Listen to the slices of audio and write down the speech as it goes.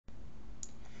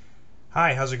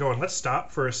Hi, how's it going? Let's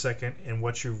stop for a second in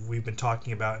what we've been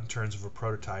talking about in terms of a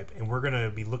prototype, and we're going to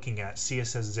be looking at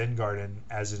CSS Zen Garden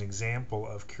as an example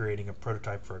of creating a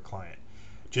prototype for a client.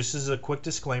 Just as a quick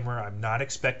disclaimer, I'm not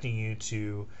expecting you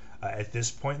to, at this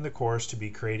point in the course, to be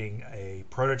creating a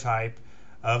prototype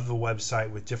of the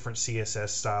website with different CSS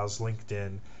styles linked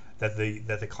in that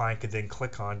the client could then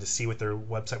click on to see what their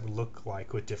website would look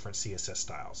like with different CSS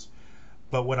styles.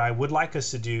 But what I would like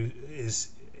us to do is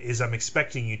I'm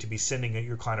expecting you to be sending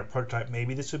your client a prototype.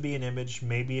 Maybe this would be an image.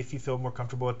 Maybe if you feel more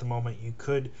comfortable at the moment, you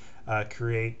could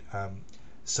create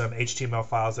some HTML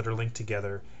files that are linked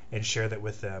together and share that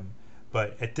with them.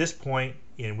 But at this point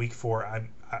in week 4,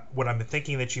 what I'm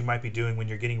thinking that you might be doing when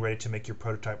you're getting ready to make your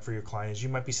prototype for your client is you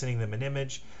might be sending them an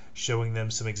image, showing them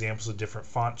some examples of different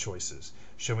font choices,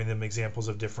 showing them examples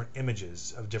of different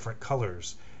images, of different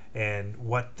colors, and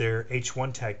what their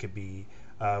H1 tag could be,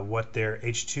 what their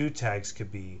H2 tags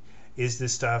could be. Is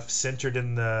this stuff centered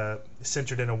in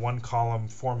a one column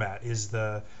format? Is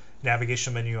the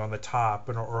navigation menu on the top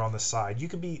or on the side? You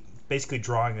could be basically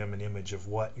drawing them an image of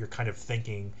what you're kind of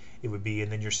thinking it would be,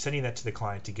 and then you're sending that to the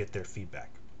client to get their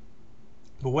feedback.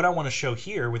 But what I want to show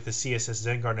here with the CSS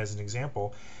Zen Garden as an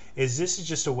example is this is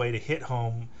just a way to hit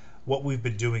home what we've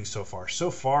been doing so far.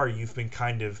 So far, you've been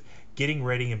kind of getting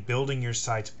ready and building your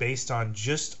sites based on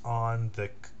just on the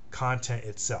content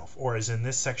itself, or as in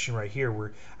this section right here,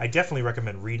 where I definitely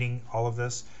recommend reading all of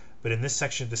this. But in this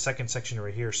section, the second section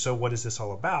right here, so what is this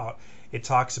all about? It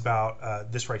talks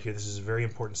about this right here. This is a very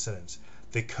important sentence.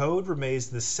 The code remains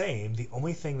the same. The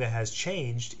only thing that has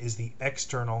changed is the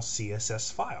external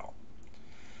CSS file.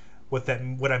 What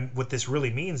this really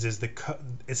means is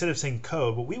instead of saying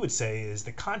code, what we would say is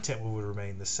the content would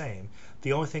remain the same.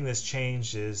 The only thing that's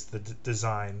changed is the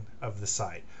design of the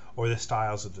site or the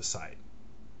styles of the site.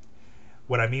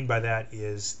 What I mean by that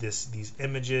is these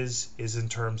images is in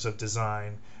terms of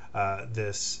design,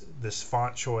 this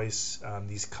font choice,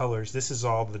 these colors. This is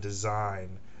all the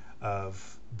design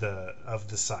of the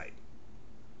site,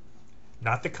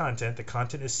 not the content. The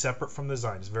content is separate from the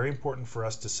design. It's very important for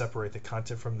us to separate the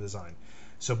content from the design.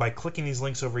 So by clicking these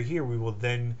links over here, we will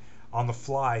then on the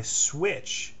fly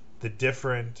switch the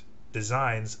different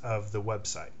designs of the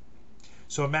website.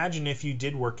 So imagine if you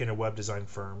did work in a web design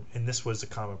firm, and this was a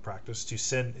common practice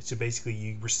to basically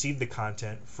you receive the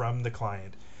content from the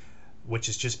client, which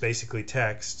is just basically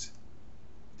text,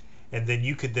 and then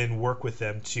you could then work with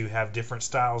them to have different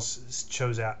styles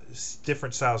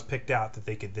picked out that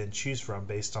they could then choose from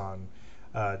based on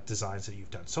designs that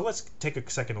you've done. So let's take a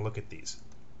second to look at these.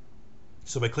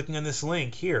 So by clicking on this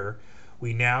link here,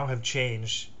 we now have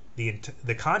changed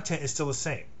the content is still the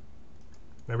same.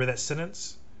 Remember that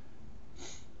sentence?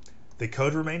 The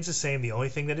code remains the same. The only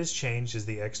thing that has changed is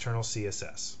the external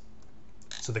CSS.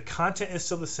 So the content is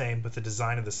still the same, but the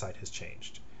design of the site has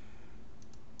changed.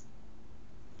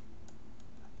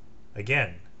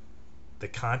 Again, the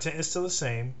content is still the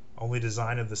same, only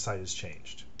design of the site has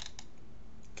changed.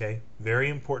 Okay, very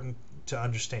important to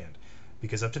understand,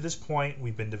 because up to this point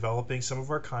we've been developing some of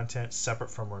our content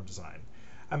separate from our design.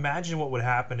 Imagine what would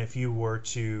happen if you were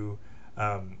to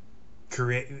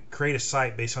create a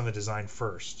site based on the design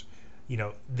first.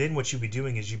 Then what you'd be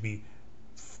doing is you'd be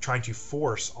trying to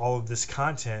force all of this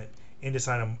content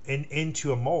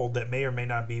into a mold that may or may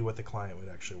not be what the client would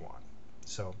actually want.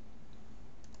 So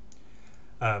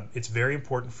it's very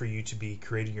important for you to be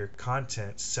creating your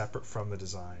content separate from the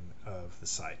design of the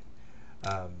site.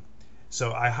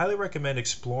 So I highly recommend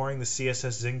exploring the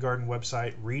CSS Zen Garden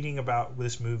website, reading about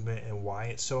this movement and why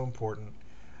it's so important,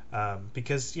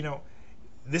 because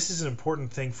this is an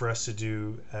important thing for us to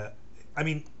do.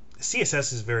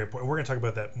 CSS is very important. We're going to talk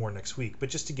about that more next week, but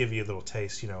just to give you a little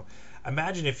taste,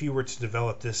 imagine if you were to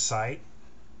develop this site.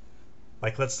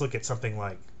 Like, let's look at something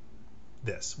like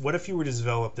this. What if you were to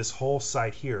develop this whole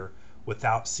site here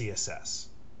without CSS?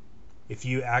 If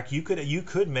you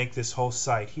could make this whole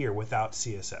site here without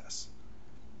CSS.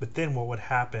 But then what would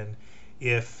happen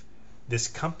if this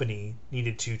company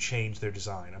needed to change their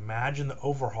design? Imagine the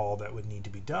overhaul that would need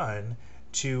to be done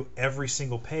to every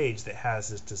single page that has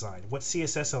this design. What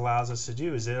CSS allows us to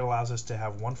do is it allows us to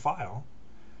have one file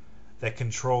that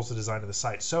controls the design of the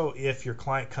site. So if your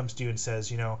client comes to you and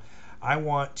says, I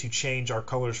want to change our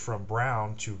colors from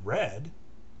brown to red,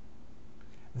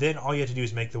 then all you have to do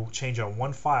is make the change on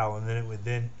one file, and then it would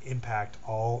then impact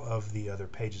all of the other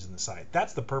pages in the site.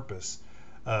 That's the purpose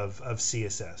of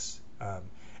CSS.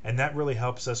 And that really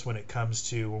helps us when it comes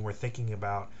to when we're thinking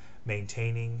about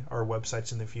maintaining our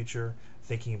websites in the future,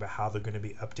 thinking about how they're going to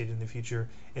be updated in the future.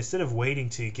 Instead of waiting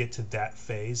to get to that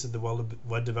phase of the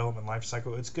web development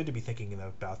lifecycle, it's good to be thinking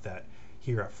about that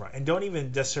here up front. And don't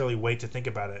even necessarily wait to think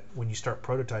about it when you start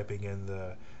prototyping in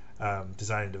the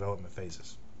design and development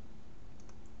phases.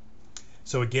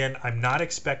 So again, I'm not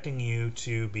expecting you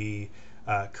to be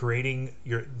creating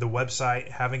the website,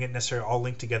 having it necessarily all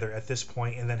linked together at this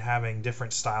point, and then having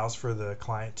different styles for the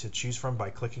client to choose from by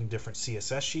clicking different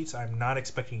CSS sheets. I'm not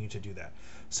expecting you to do that.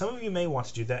 Some of you may want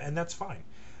to do that, and that's fine.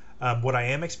 What I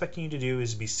am expecting you to do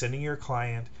is be sending your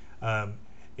client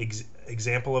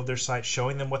example of their site,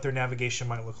 showing them what their navigation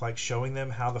might look like, showing them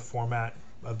how the format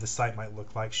of the site might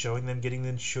look like, showing them, getting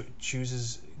them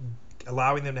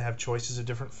allowing them to have choices of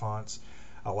different fonts,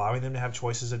 allowing them to have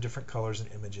choices of different colors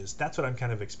and images. That's what I'm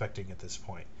kind of expecting at this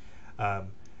point.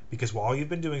 Because all you've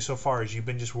been doing so far is you've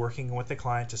been just working with the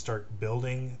client to start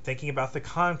building, thinking about the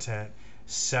content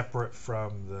separate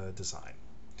from the design.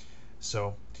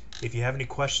 So if you have any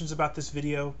questions about this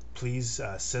video, please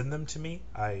send them to me.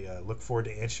 I look forward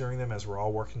to answering them as we're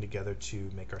all working together to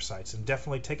make our sites. And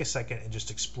definitely take a second and just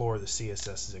explore the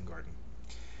CSS Zen Garden.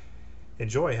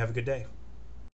 Enjoy. Have a good day.